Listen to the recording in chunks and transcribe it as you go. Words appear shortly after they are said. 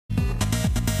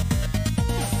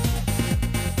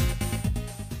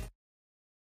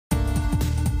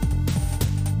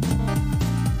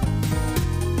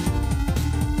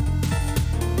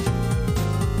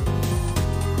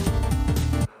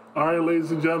All right,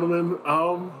 ladies and gentlemen,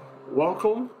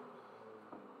 welcome.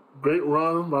 Great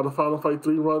run by the Final Fight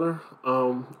 3 runner.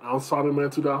 I'm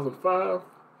Sonicman2005.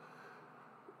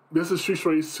 This is Street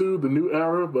Race 2, the new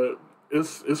era, but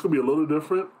it's going to be a little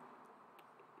different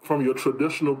from your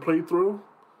traditional playthrough.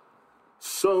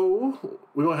 So,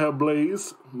 we're going to have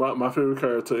Blaze, my favorite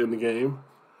character in the game,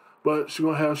 but she's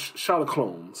going to have shadow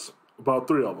clones, about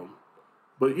 3 of them.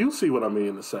 But you'll see what I mean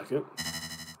in a second.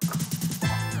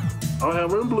 I'll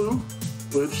have her in blue,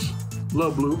 which,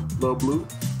 love blue.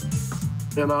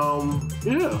 And,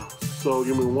 yeah. So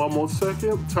give me one more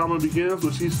second. Timer begins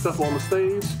when she steps on the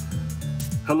stage.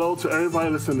 Hello to everybody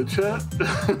that's in the chat.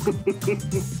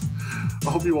 I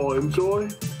hope you all enjoy.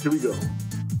 Here we go. All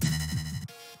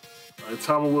right,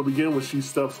 timer will begin when she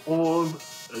steps on,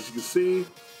 as you can see.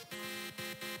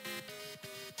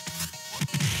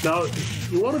 Now,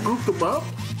 you want to group them up.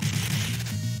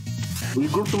 When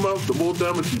you group them up, the more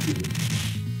damage you do.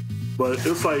 But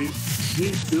it's like, she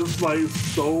is like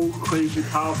so crazy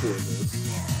powerful in this.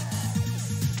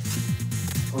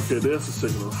 Okay, there's the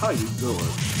signal. How you doing?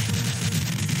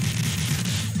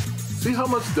 See how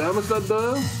much damage that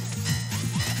does?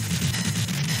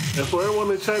 And for everyone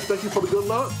in the chat, thank you for the good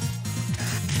luck.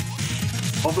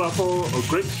 Hopefully I put a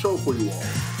great show for you all.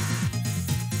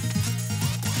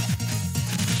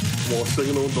 More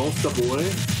signal, don't step away.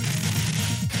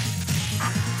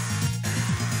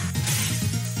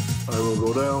 I will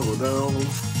go down.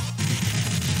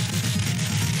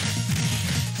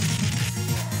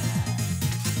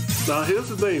 Now here's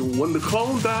the thing, when the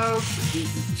clone dies,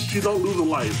 she don't lose a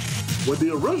life. When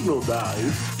the original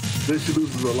dies, then she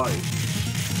loses her life.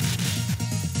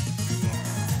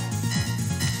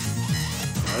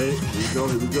 Alright, here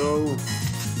we go.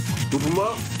 Group them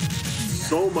up.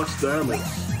 So much damage.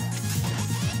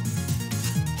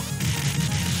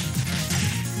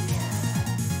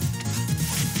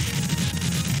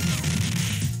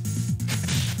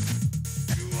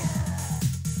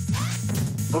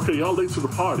 Okay, y'all late to the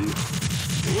party.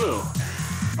 For real.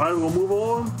 All right, we'll move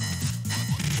on.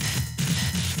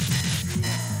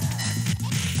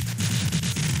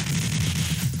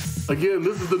 Again,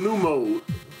 this is the new mode.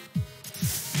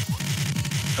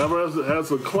 Ever has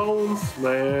the clones,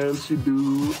 man, she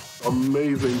do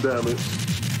amazing damage.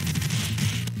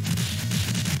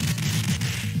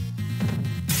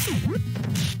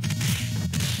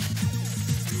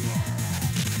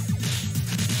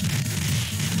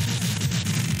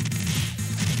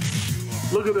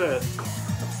 Look at that.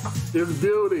 It's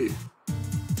beauty.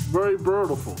 Very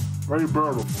beautiful. Very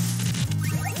beautiful.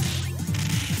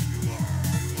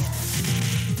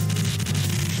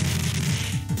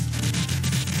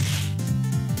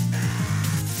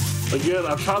 Again,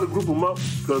 I try to group them up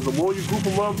because the more you group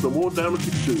them up, the more damage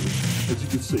you can do, as you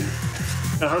can see.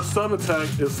 And her stun attack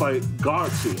is like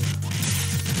God tier.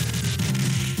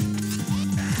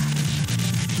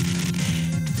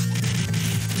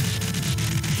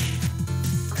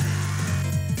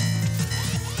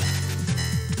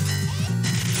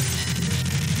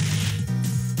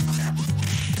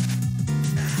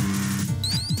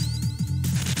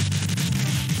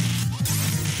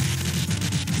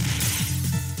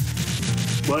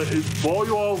 But for all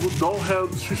you all who don't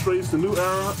have Street Race the new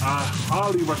era, I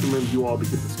highly recommend you all to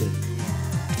get this game.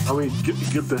 I mean,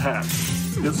 get the hack.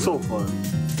 It's so fun.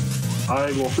 I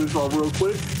ain't gonna finish off real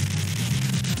quick.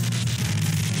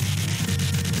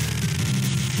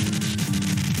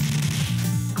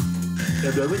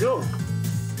 And there we go.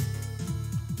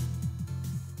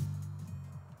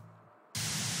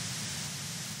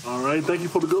 All right, thank you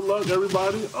for the good luck,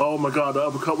 everybody. Oh my God, the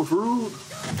uppercut was rude.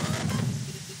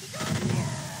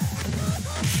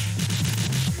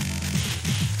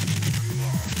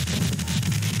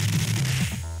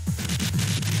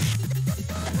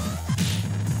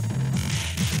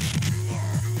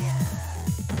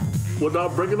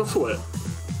 Without breaking a sweat.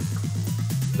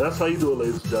 That's how you do it,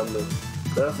 ladies and gentlemen.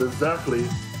 That's exactly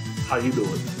how you do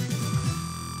it.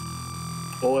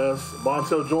 Or as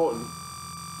Montel Jordan,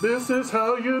 this is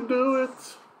how you do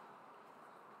it.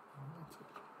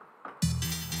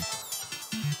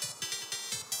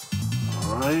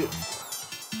 All right.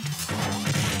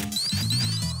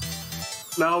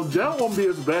 Now, that won't be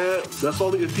as bad. That's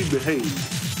only if he behaves.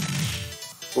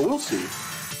 But we'll see.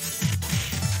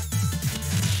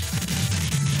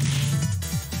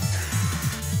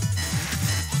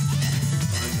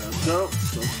 Jump,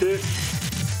 don't kick.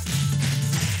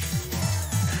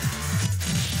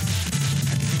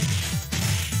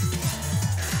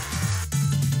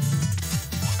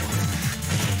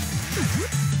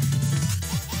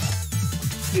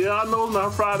 Yeah, I know it's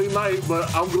not Friday night,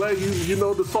 but I'm glad you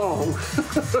know the song.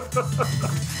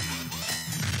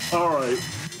 All right.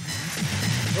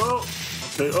 Oh,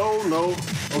 okay. Oh no.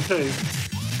 Okay.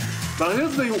 Now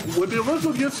here's the thing: when the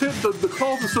original gets hit, the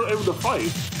clones are still able to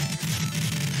fight.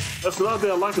 That's another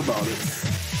thing I like about it.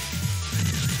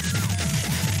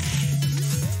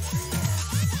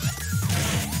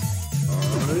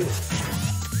 All right.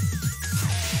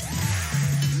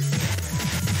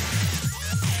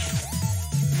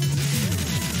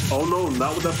 Oh no,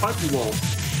 not with that pipe you want.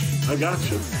 I got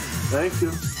you. Thank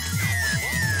you.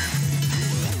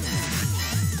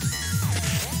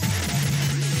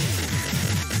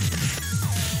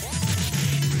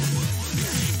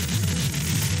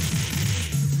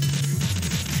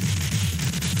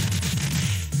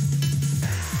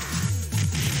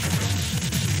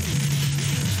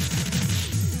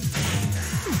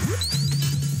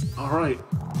 All right.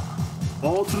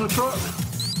 On to the truck.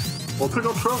 Or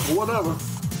pickup truck, or whatever.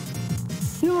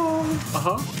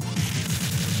 Uh-huh.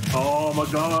 Oh my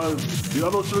God. The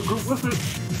others to the group with it.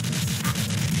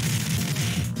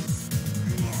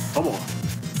 Come on.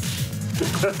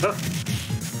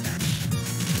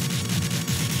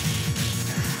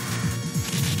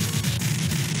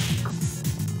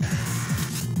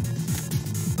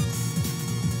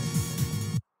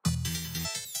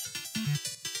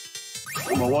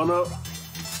 Come on, one up.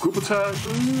 Group attack.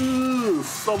 Ooh,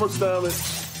 so much damage.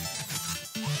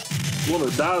 You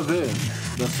want to dive in.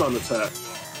 That sun attack.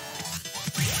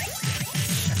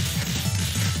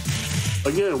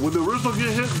 Again, when the original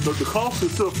get hit, the cost can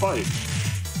still fight.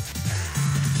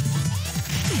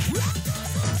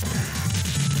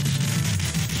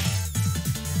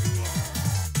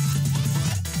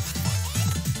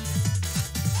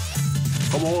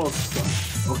 Come on.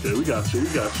 Okay, we got you. We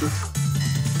got you.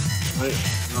 Right,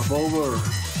 jump over.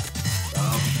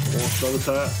 Come on, sun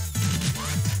attack.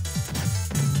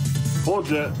 Come on,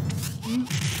 Jet.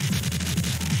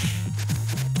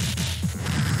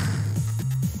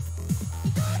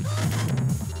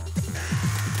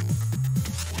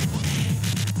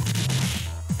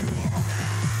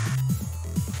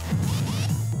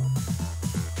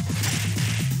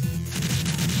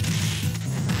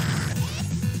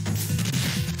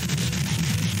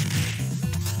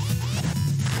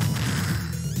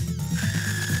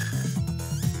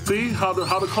 See how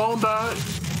the clone died,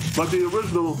 but the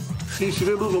original, she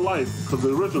didn't lose a life because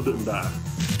the original didn't die.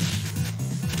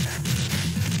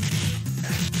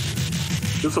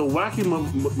 It's a wacky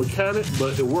mechanic,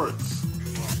 but it works.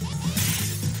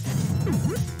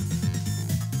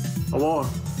 Come on.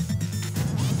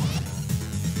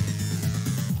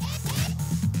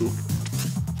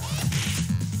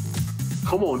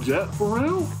 Come on, Jet, for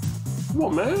real? Come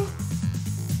on, man.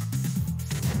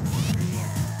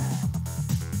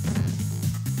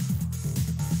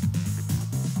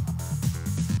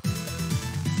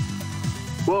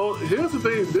 Well, here's the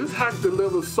thing. This hack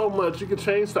delivers so much. You can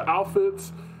change the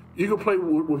outfits. You can play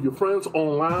with your friends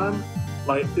online.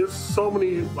 Like, it's so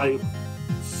many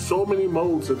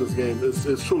modes in this game.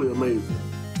 It's truly amazing.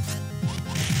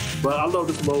 But I love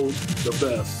this mode the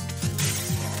best.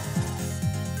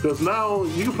 Because now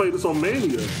you can play this on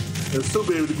Mania and still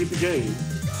be able to beat the game.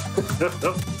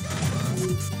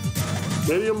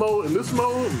 Mania mode, in this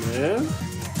mode, man.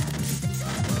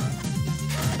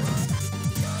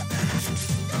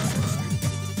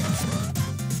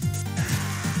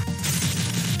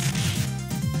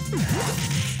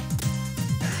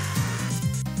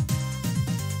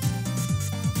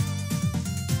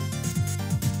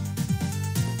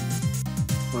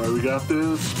 Alright, we got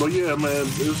this. But yeah, man,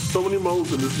 there's so many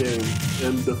modes in this game.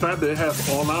 And the fact that it has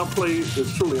online play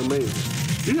is truly amazing.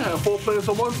 You can have 4 players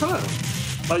at one time.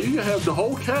 Like, you can have the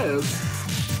whole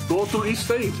cast going through each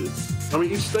stage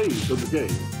of the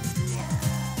game.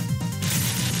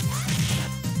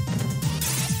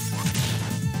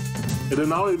 And then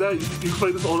not only that, you can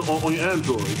play this on your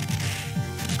Android.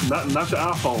 Not your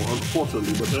iPhone,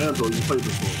 unfortunately, but your Android you can play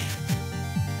this on.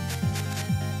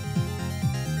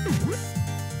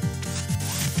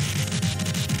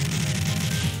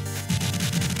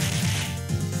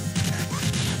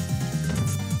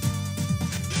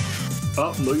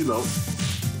 Oh, no you don't.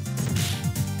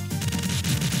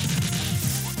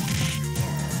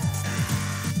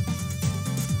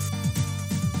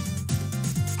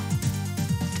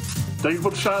 Thank you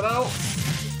for the shout out.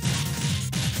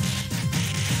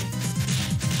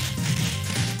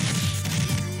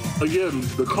 Again,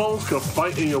 the clones can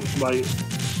fight in your fight.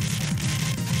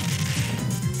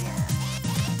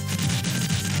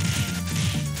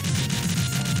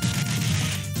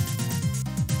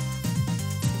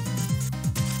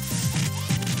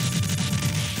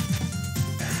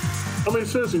 I mean,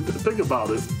 seriously, think about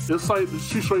it. It's like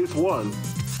Street Race 1.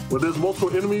 When there's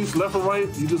multiple enemies left and right,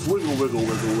 you just wiggle, wiggle,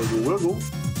 wiggle, wiggle, wiggle.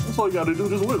 That's all you gotta do,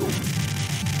 just wiggle.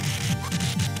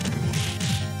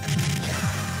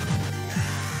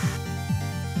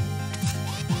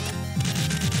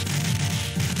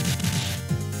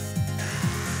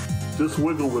 Just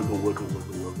wiggle, wiggle, wiggle,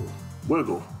 wiggle, wiggle,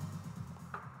 wiggle.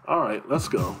 All right, let's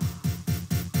go.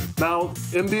 Now,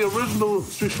 in the original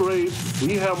Street Charade,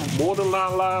 when you have more than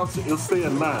 9 lives, it'll stay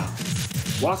at 9.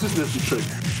 Watch this nifty trick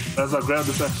as I grab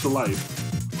this extra life.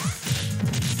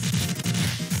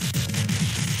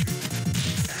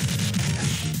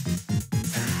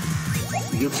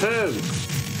 You get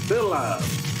 10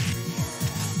 lives.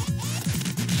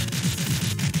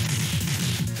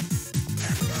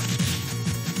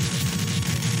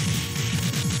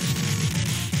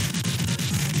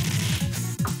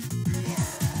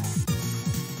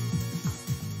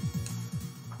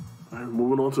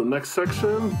 Moving on to the next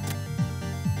section.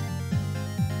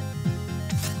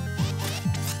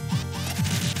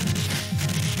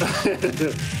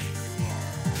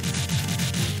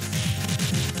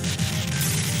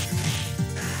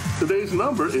 Today's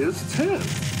number is 10.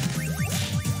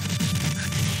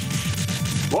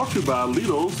 Brought to you by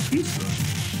Lito's Pizza.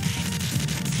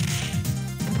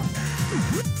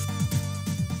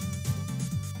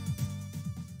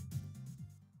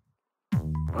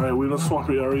 All right, we're in the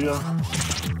swampy area.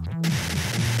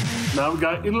 Now we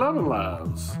got 11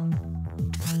 lives.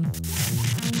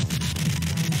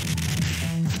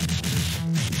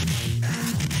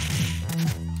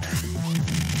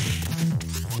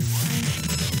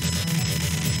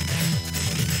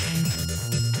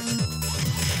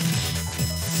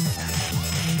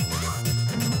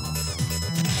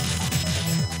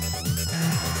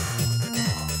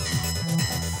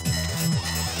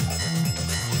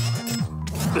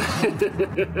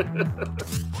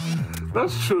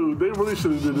 That's true. They really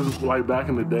should have did this like back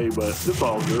in the day, but it's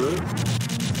all good.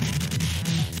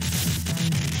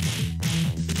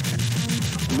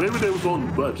 Maybe they was on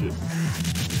the budget.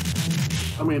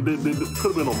 I mean, they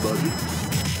could have been on budget.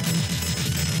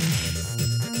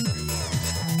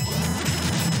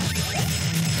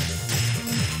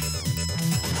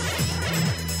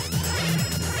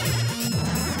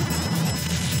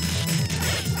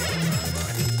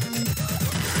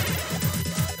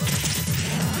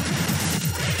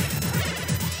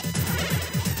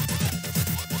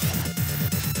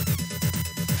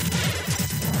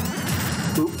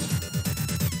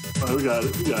 We got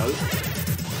it, we got it.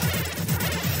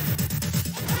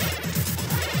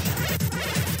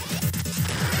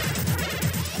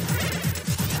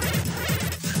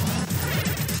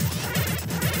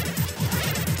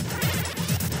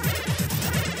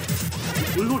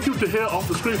 We're gonna keep the hair off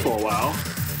the screen for a while.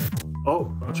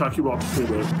 Oh, I'll try to keep it off the screen,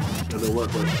 but that didn't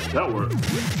work, but that worked.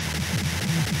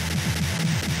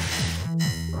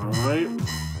 All right.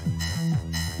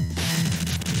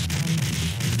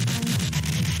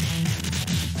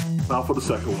 Now for the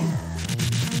second one.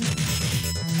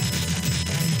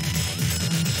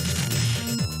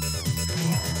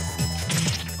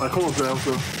 All right, come on,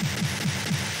 Grandpa.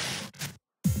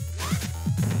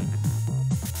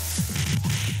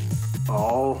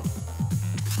 Oh.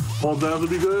 Come on, Grandpa,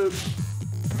 be good.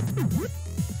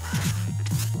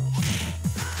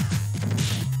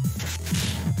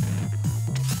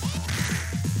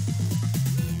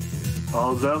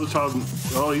 Oh, Zam's trying.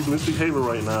 Oh, he's misbehaving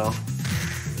right now.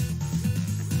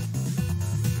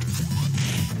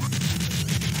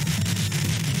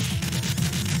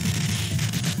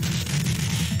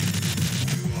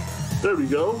 There we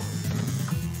go.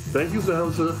 Thank you,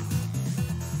 Zamza.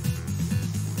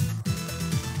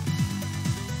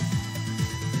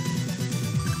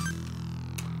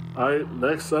 Alright,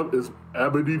 next up is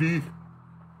Abadidi.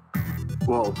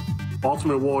 Well,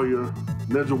 Ultimate Warrior,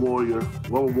 Ninja Warrior,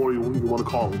 whatever warrior you want to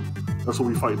call him. That's what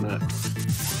we fight next.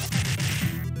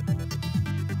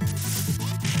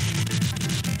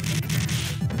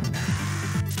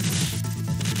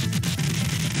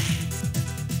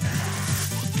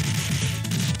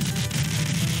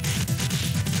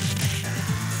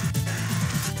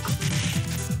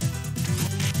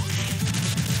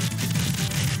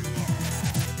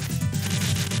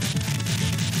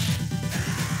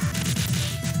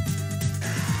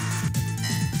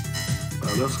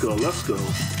 Let's go, let's go.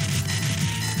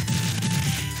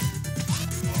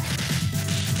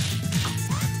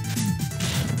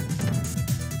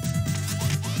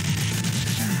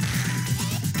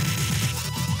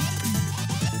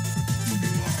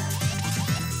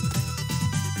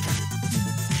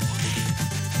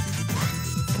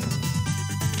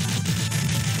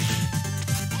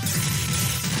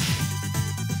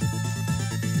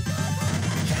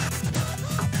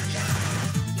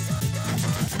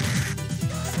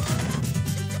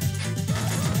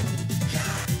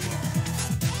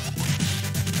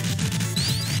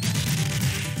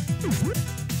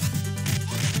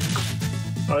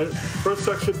 All right, first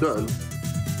section done.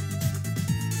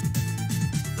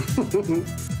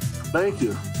 Thank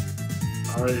you.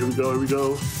 All right, here we go, here we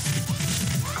go.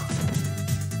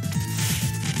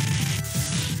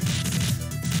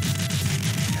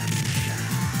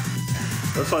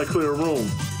 That's how you clear a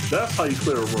room. That's how you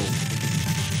clear a room.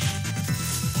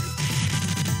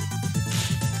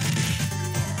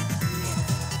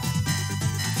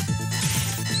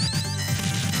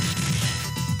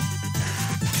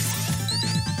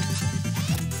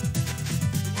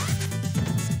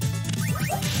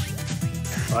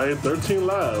 I had 13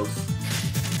 lives.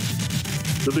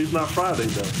 Good thing's not Friday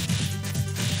though.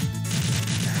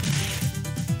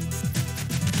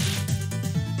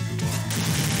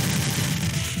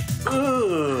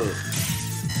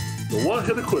 The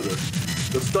one-hitter quitter.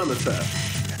 The stun attack.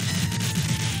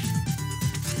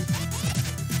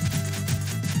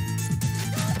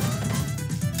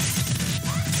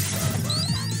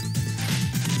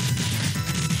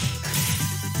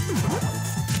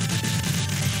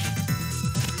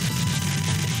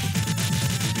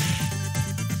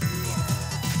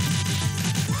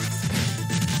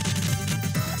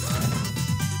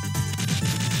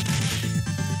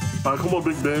 All right, come on,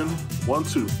 Big Ben.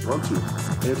 1-2, 1-2.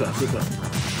 Anytime, good time.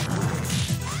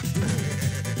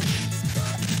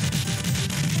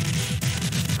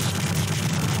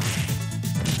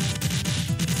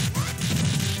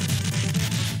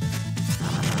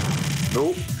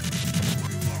 Nope.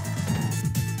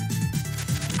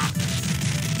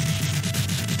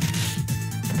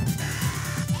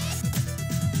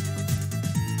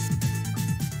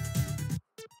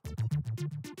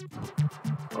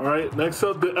 All right, next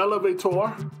up, the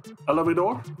elevator.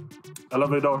 Elevator.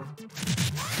 Elevator.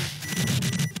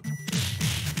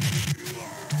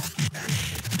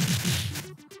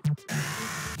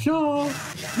 Yo,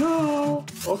 yo.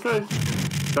 Okay.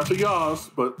 Got your yaws,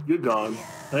 but you're gone.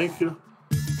 Thank you.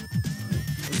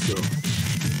 Let's go.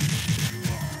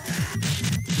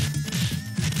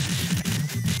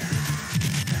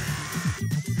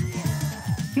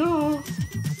 Yo.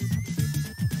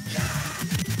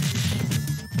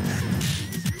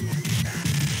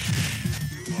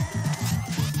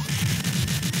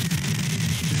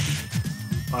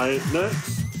 All right,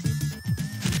 next.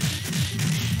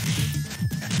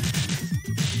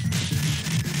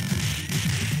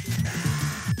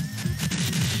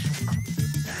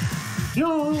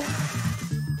 Yo.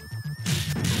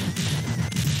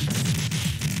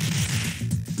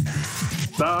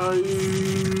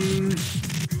 Nice.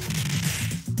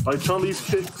 I chun these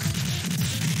kicks.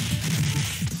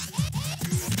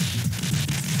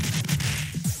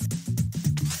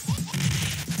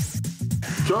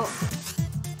 Jump.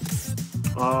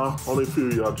 Only a few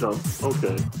of y'all jump.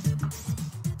 Okay.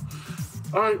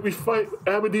 All right, we fight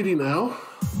Abadidi now.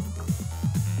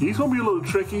 He's gonna be a little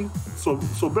tricky, so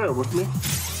bear with me.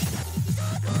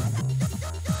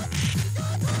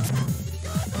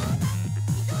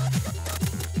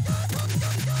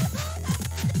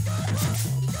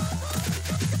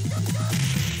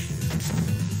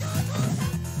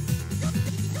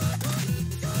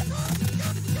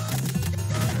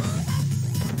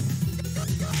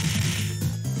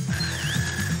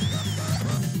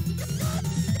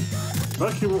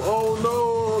 Vacuum. Oh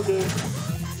no, okay.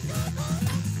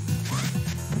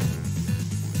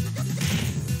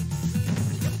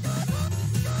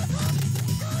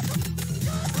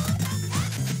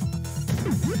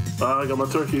 I got my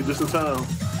turkey just in time.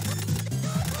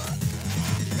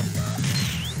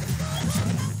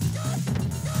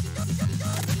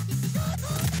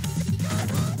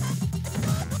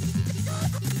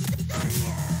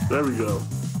 There we go.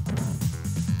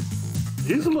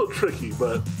 He's a little tricky,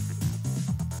 but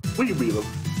we can beat him.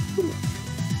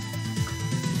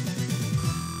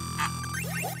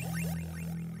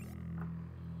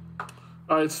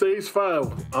 All right, stage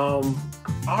 5.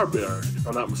 R-Bear, if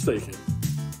I'm not mistaken.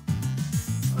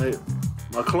 All right,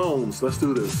 my clones, let's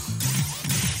do this.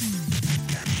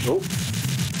 Nope,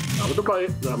 not with the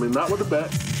bite. I mean, not with the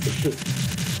bat.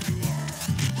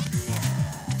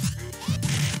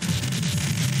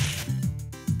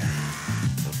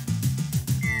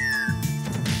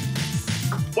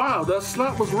 Wow, that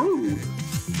slap was rude.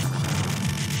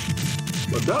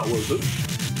 But that wasn't.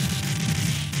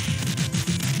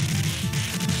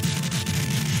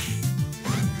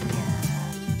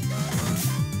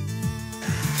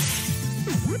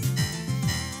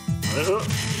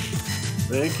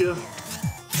 Thank you.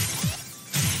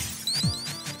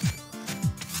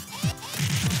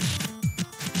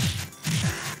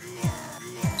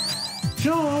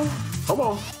 John, come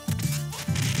on.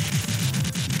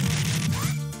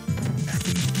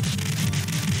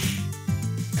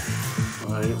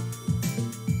 All right,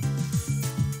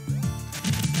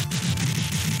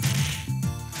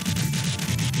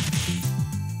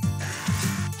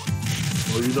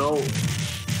 Well, you know.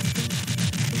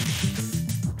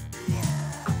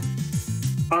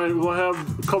 Alright, we're gonna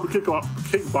have a couple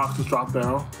of cake boxes drop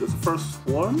down. There's the first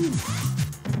one.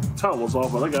 Top one's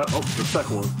off, but I got the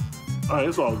second one. Alright,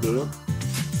 it's all good.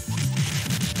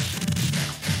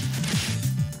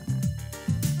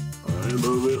 Alright, a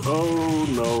little bit. Oh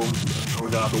no. We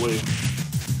got out of the way.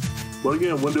 But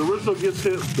again, when the original gets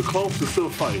hit, the clones can still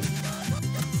fight.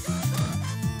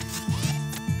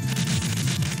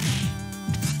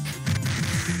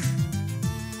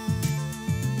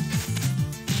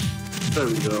 There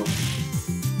we go.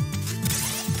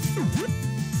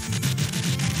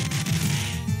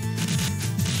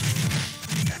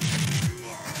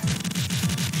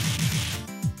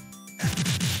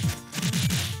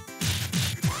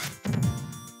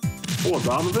 Oh,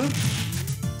 Donovan?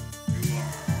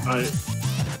 Alright.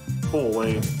 Pull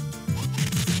away.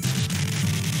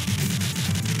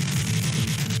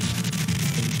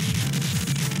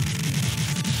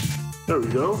 There we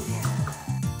go.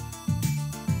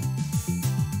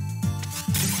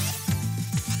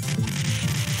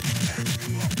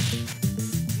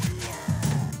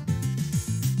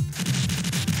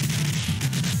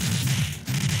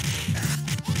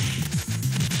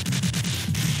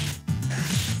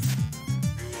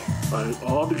 Alright,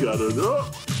 all together.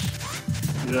 Oh.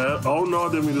 Yeah, oh no, I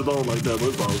didn't mean to throw it like that, but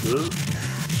it's all good.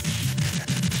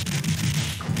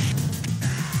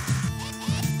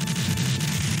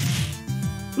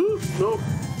 Ooh, nope.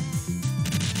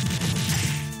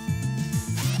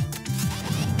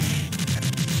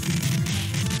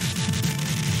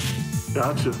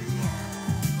 Gotcha.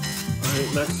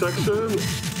 Alright, next section.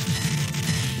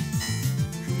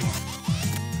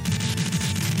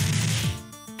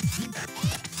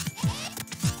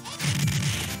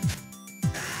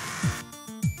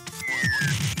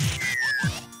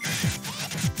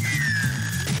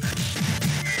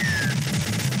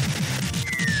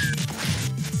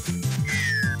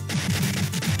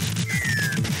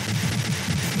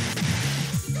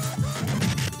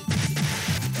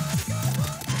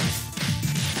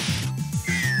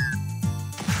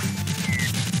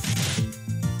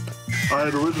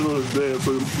 Alright, the original is dead,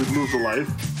 so we lose a life.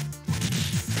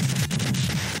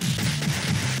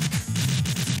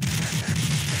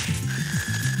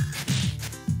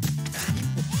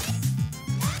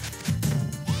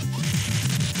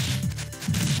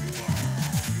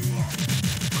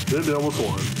 Then there was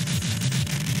one.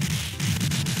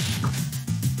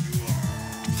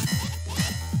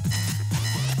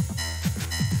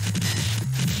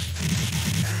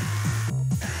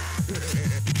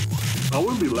 I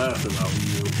wouldn't be laughing out of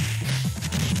you.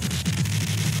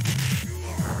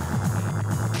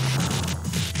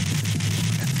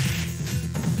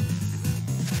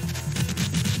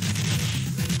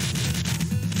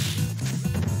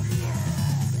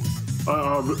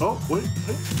 Oh, wait.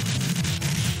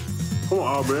 Come on,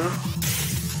 Albert.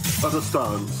 Other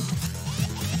stuns.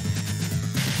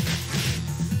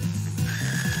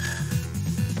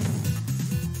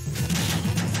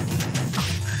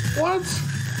 What?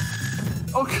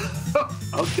 Okay.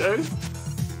 Okay.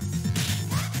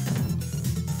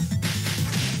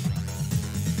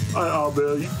 All right,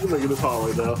 Albert, you're making this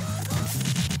hard right now.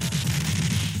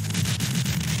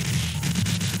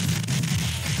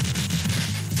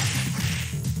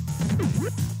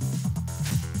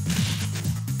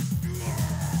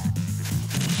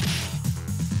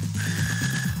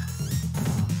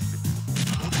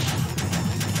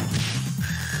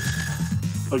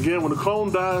 Again, when the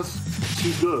clone dies,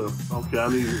 she's good. Okay, I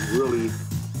need really...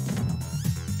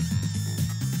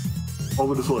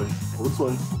 Over this way. Over this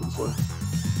way. Over this way.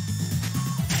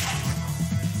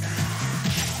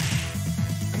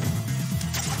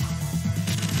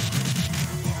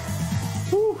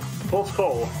 Whew. Close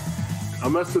call. I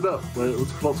messed it up, but it was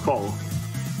a close call.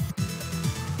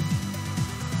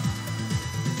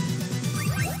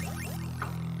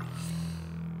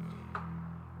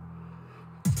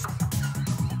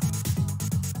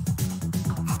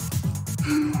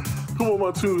 Come on,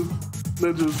 my two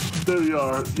ninjas. There you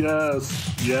are.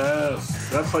 Yes. Yes.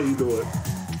 That's how you do it.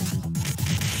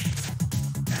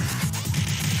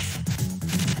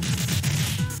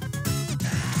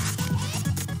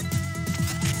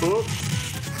 Oh.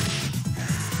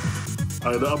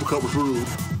 All right, the uppercut was rude.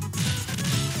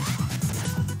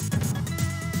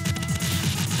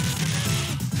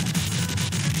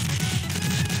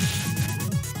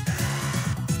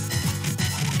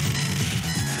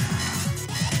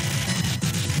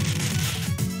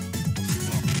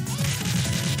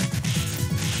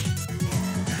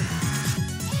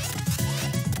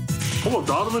 Come on,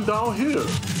 Donovan down here.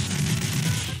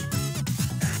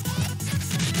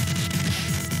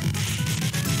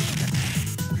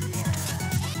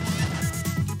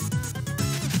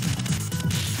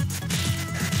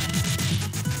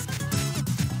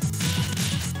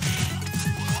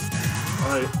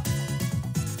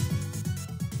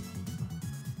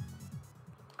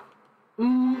 Come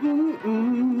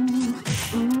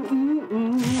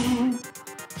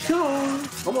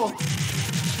on.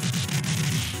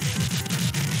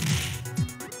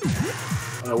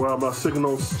 Alright, where are my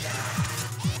signals?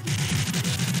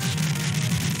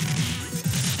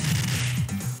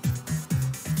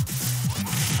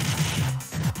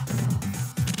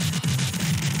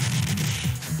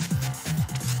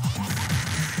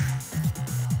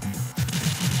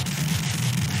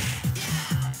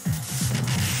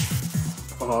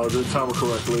 Oh, I didn't time it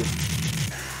correctly.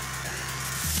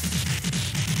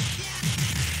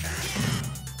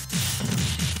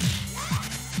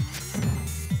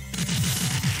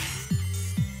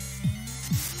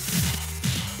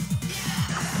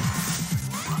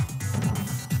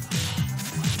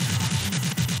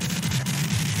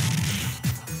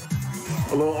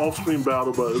 A little off-screen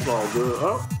battle, but it's all good.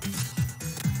 Oh.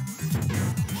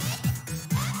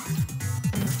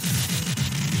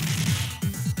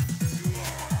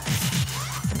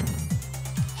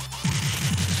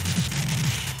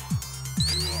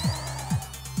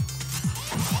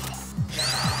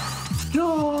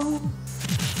 Yo.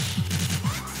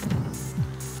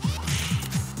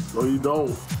 No, you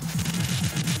don't.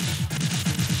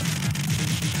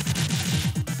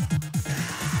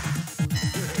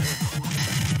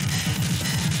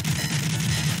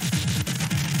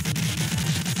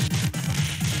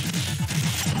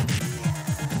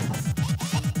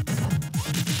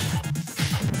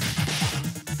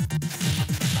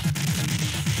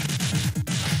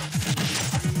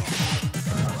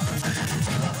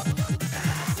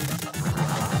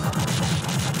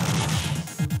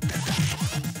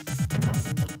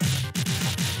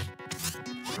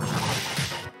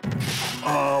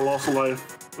 Lost a life.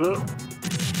 Oh.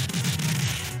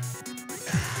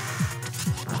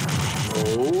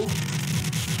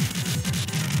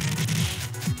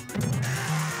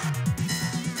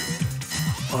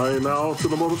 All right, now to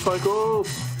the motorcycles.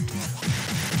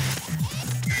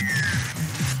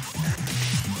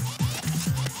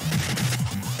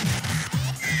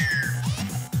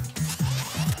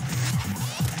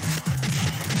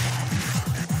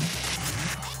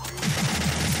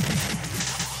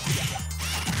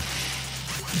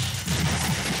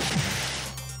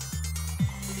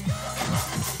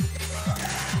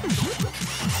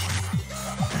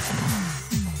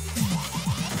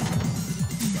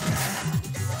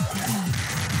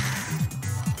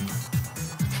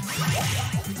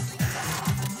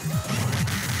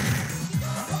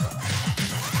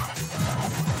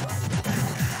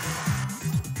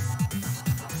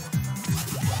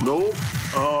 Nope.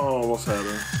 Oh, almost had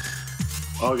her.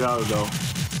 Oh, got it though.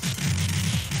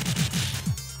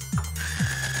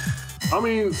 I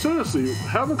mean, seriously,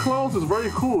 having clones is very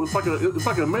cool. It's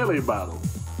like a melee battle.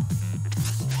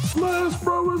 Smash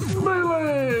Bros.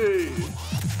 Melee.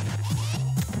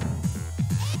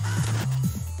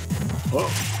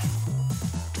 Oh.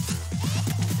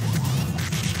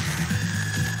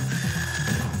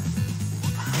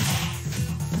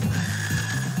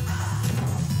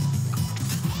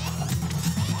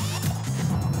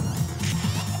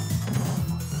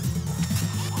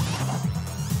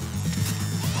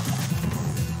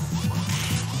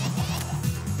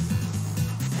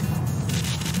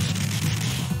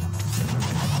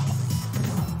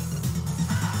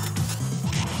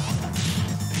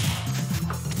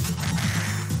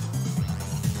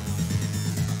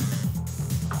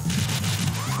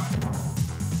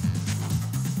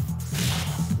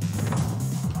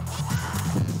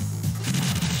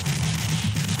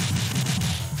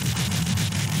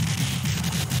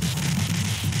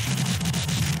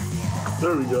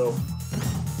 There we go.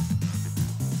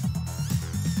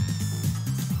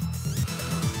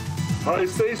 All right,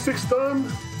 stage 6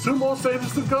 done. 2 more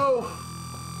stages to go.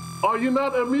 Are you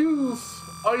not amused?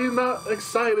 Are you not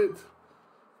excited?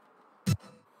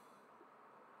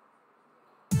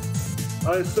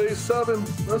 All right, stage 7.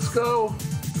 Let's go.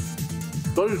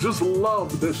 Don't you just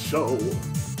love this show?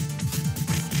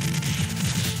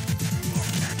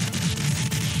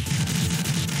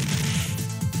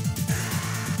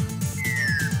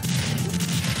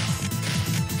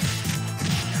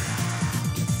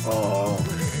 Oh.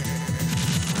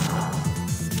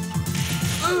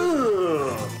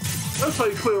 That's how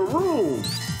you clear a room.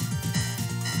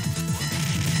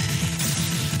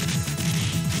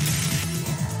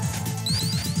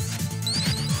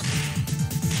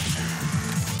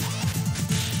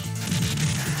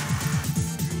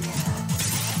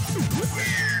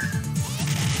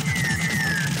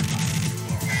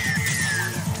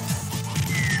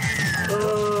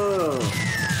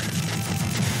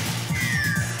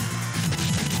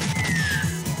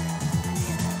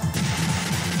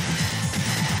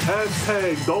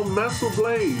 Hashtag don't mess with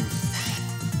Blaze.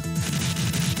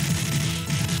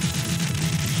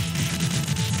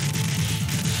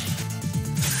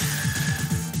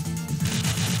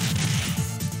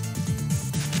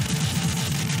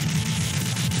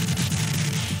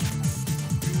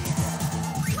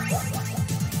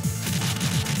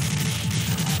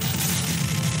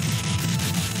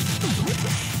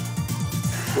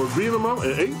 We're beating them out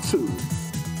at 8-2.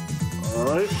 All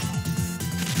right.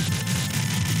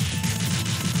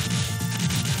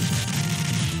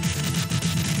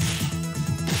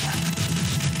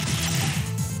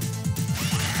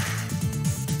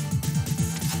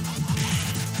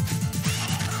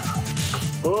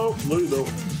 Oh, no you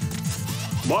don't.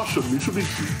 Marshall,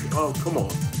 Mitsubishi. Oh, come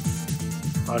on.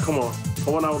 All right, come on.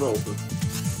 Come on out and open.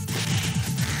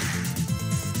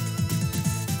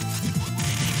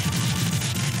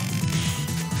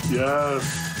 Yes.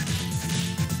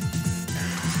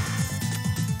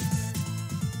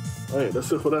 All right,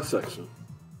 that's it for that section.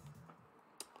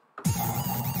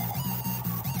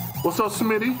 What's up,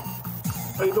 Smitty?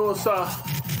 How you doing, Si?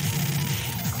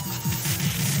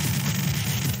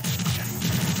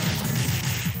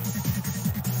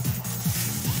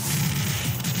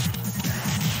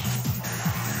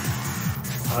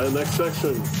 All right, next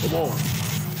section. Come on.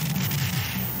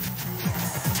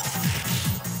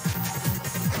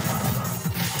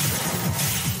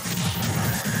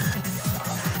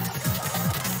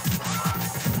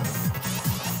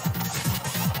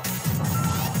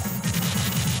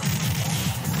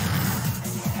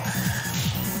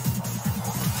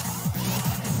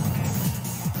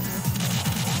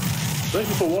 Thank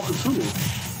you for walking to me.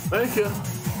 Thank you.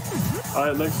 All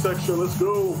right, next section, let's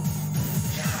go.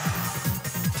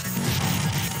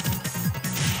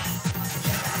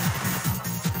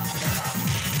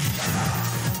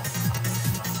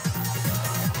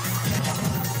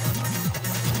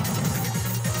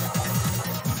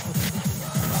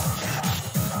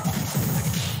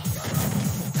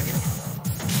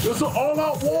 It's an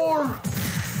all-out war.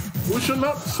 We should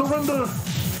not surrender.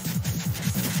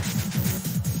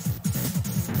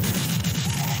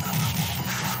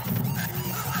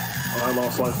 I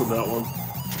lost life with that one.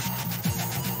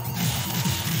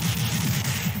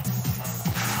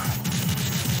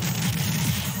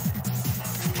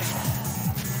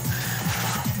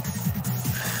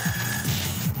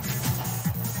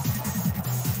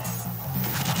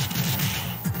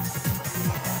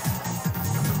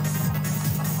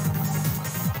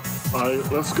 All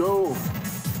right, let's go.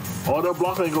 All that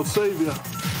block ain't gonna save you.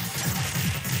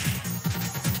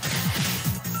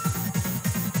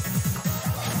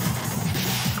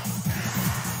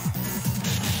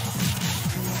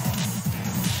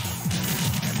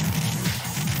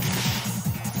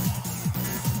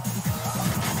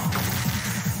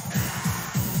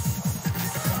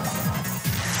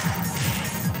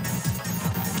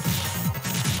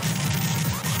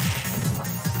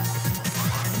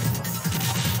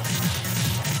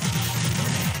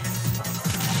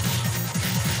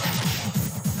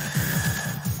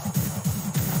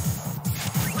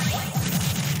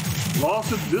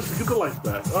 Lost it just to get the life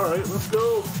back. All right, let's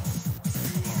go.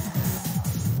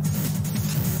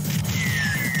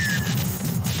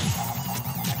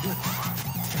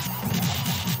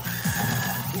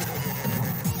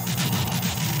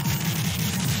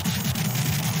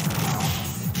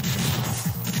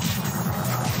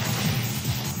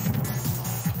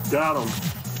 Got him.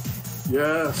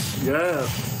 Yes, yes.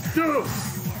 Yes.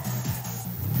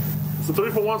 It's a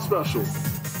 3-for-1 special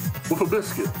with a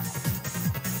biscuit.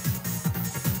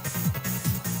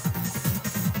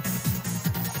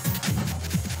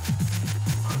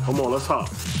 Come on, let's hop.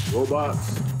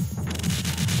 Robots.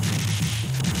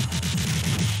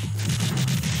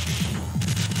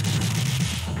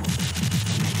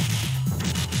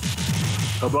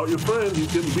 How about your friend?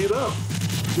 He's getting beat up.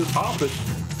 Just hop it.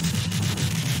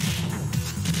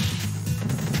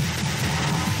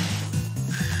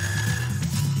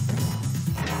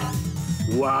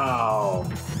 Wow.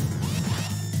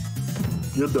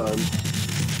 You're done.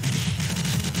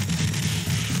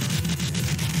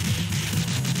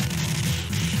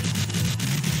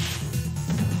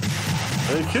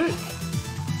 And kick.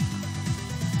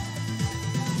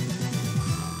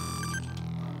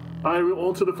 All right, we're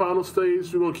on to the final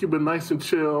stage. We're gonna keep it nice and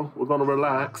chill. We're gonna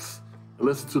relax and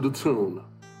listen to the tune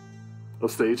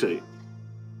of stage 8.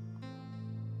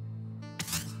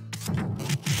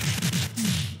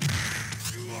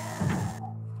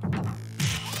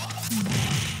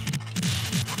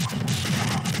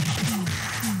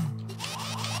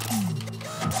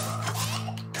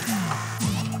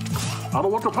 I don't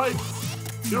want the pipe.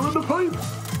 You're in the pipe.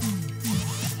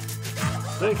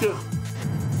 Thank you.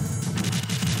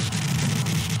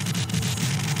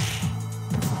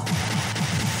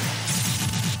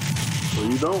 No,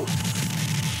 you don't.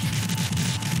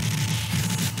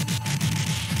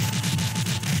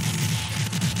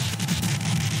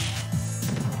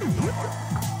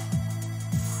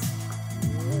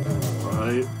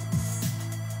 Alright.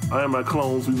 I am my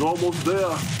clones. We're almost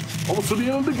there. Almost to the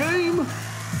end of the game.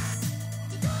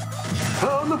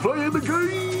 Time to play the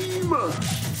game.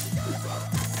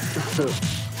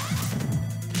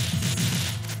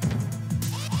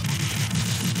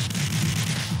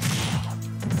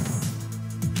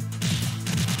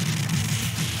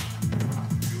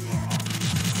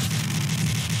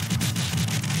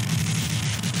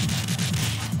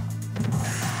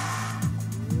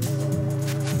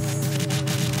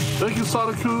 Thank you,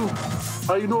 Sonicman2005.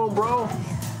 How you doing, bro? All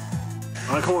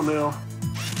right, come on now.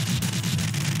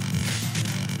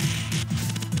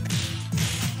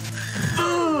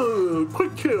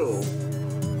 Quick kill.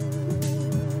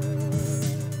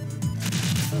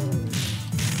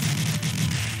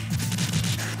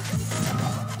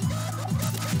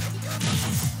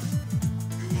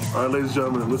 All right, ladies and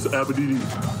gentlemen, listen, Abadidi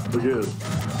again.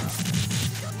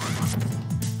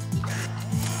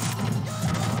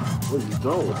 What are you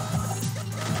doing?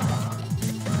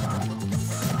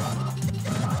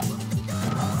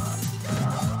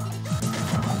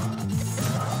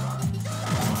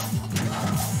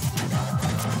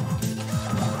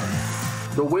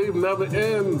 The wave never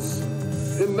ends.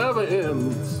 It never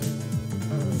ends.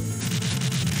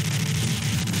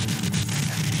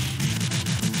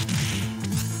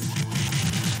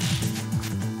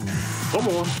 Come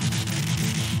on.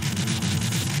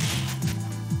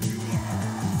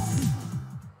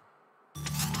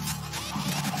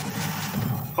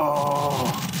 Oh.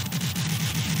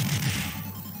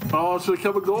 Oh, should have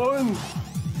kept it going?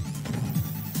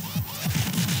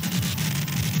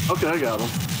 Okay, I got him.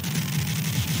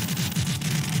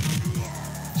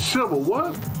 Shiver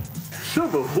what?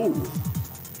 Shiver who?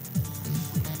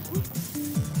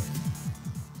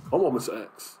 Come on, Miss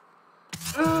X.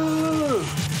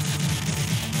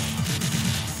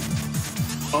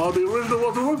 Oh, the original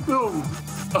wasn't with them.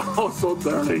 Oh, so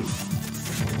dirty.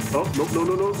 Oh,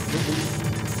 no.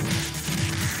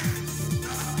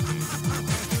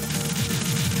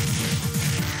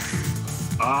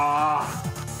 Ah.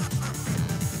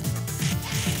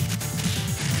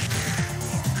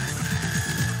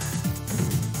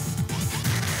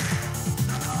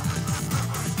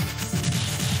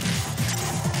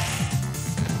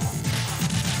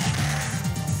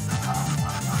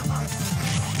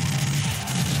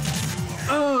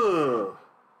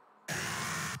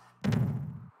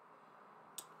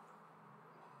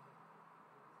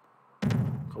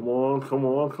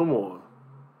 Come on.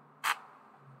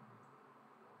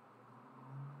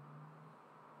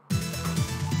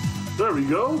 There we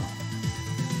go.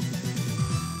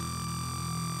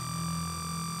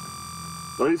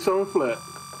 37 flat.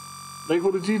 Thank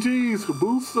you for the GGs,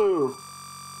 Booster.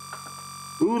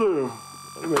 Booter.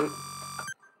 Wait a minute.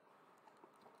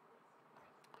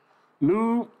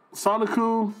 New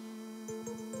Sonicman2005.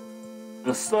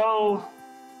 Estelle.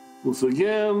 Once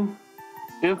again.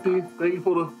 Empty. Thank you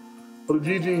for the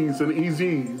GGs and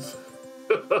EZs.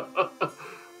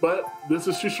 But this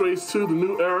is Street Race 2, the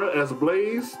new era as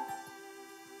Blaze.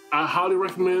 I highly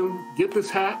recommend get this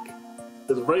hack.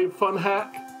 It's a very fun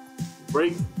hack.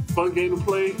 Very fun game to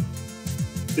play.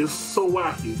 It's so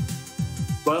wacky.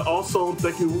 But also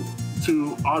thank you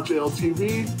to RJL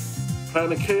TV,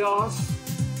 Planet Chaos,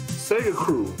 Sega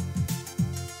Crew.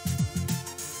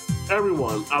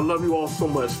 Everyone, I love you all so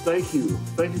much. Thank you.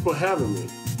 Thank you for having me.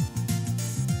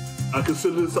 I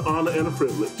consider this an honor and a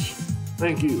privilege.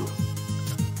 Thank you.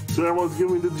 So everyone's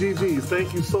giving me the GGs.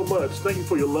 Thank you so much. Thank you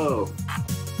for your love.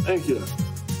 Thank you.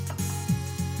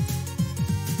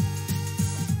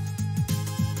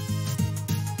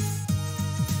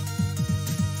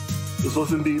 This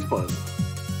was indeed fun.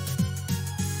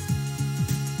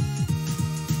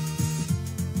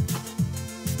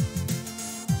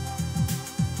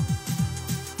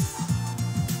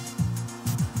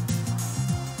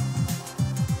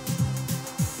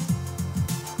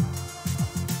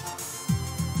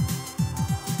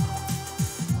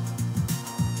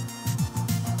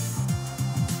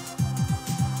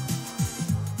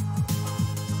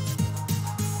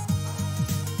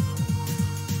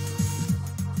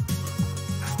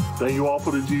 Thank you all for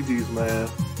the GGs, man.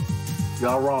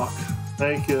 Y'all rock.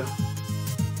 Thank you.